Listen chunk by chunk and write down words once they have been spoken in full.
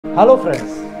Hello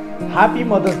friends, happy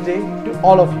Mother's Day to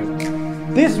all of you.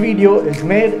 This video is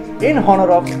made in honor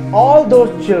of all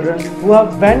those children who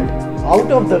have went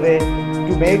out of the way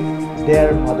to make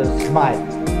their mother smile.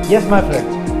 Yes my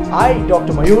friends, I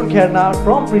Dr Mayur Khairnar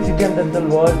from Precigem Dental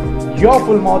World, your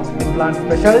full mouth implant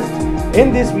specialist.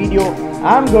 In this video,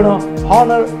 I'm gonna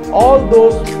honor all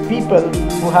those people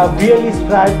who have really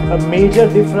strived a major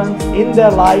difference in their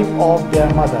life of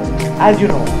their mother. As you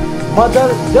know, mother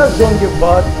just don't give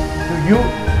birth to you,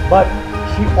 but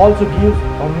she also gives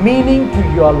a meaning to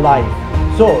your life.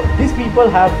 So these people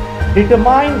have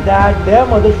determined that their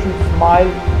mother should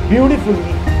smile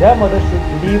beautifully, their mother should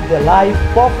live their life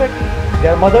perfectly,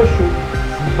 their mother should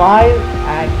smile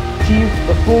and achieve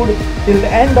the food till the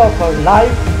end of her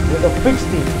life with a fixed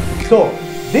teeth. So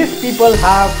these people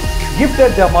have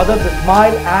gifted their mother the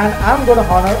smile, and I'm going to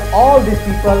honor all these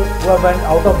people who have went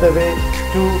out of their way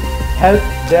to help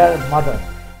their mother.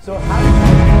 So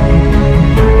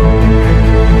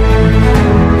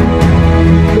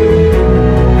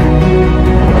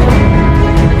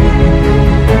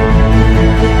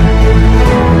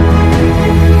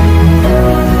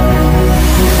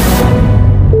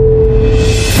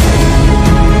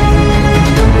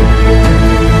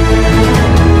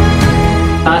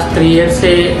last 3 year से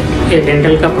ये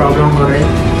dental का problem हो रहा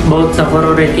है, बहुत सफ़र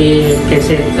हो रहा है कि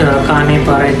कैसे खा नहीं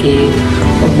पा रहा है, कि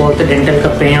बहुत डेंटल का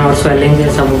पेन और स्वेलिंग ये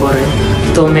सब हो रहा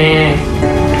है। तो मैं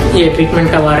ये ट्रीटमेंट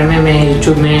के बारे में मैं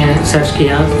यूट्यूब में सर्च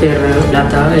किया, फिर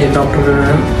जाता ये डॉक्टर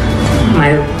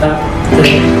मयूर का,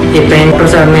 ये पेन डॉक्टर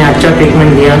सर ने अच्छा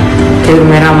ट्रीटमेंट दिया। फिर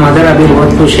मेरा मदर अभी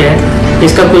बहुत खुश है,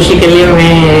 इसका खुशी के लिए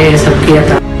मैं ये सब किया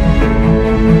था।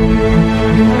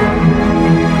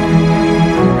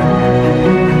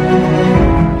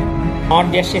 Not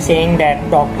just saying that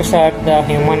doctors are the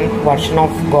human version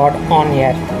of God on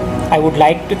earth. I would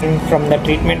like to think from the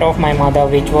treatment of my mother,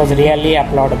 which was really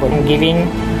applaudable, giving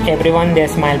everyone their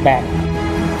smile back.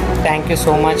 Thank you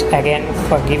so much again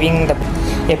for giving a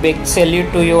big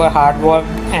salute to your hard work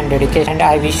and dedication. And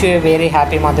I wish you a very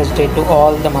happy Mother's Day to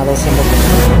all the mothers in the world.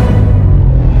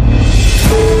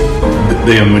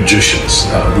 They are magicians.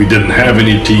 We didn't have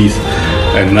any teeth,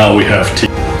 and now we have teeth.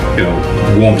 You know,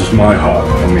 warms my heart.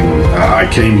 I mean, I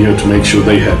came here to make sure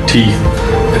they had teeth,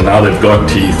 and now they've got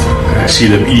teeth. I see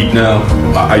them eat now.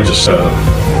 I just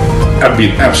have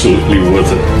been absolutely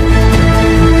worth it.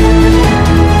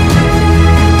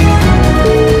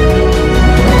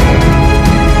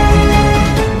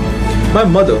 My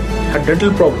mother had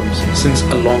dental problems since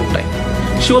a long time.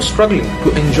 She was struggling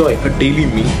to enjoy her daily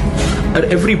meal and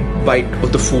every bite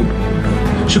of the food.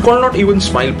 She could not even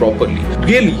smile properly.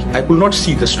 Really, I could not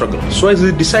see the struggle. So I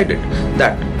decided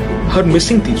that her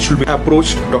missing teeth should be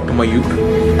approached Dr. Mayur,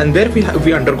 and there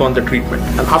we undergone the treatment.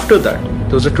 And after that,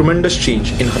 there was a tremendous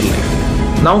change in her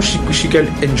life. Now she can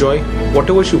enjoy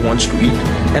whatever she wants to eat,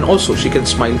 and also she can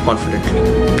smile confidently.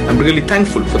 I'm really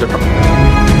thankful for the doctor.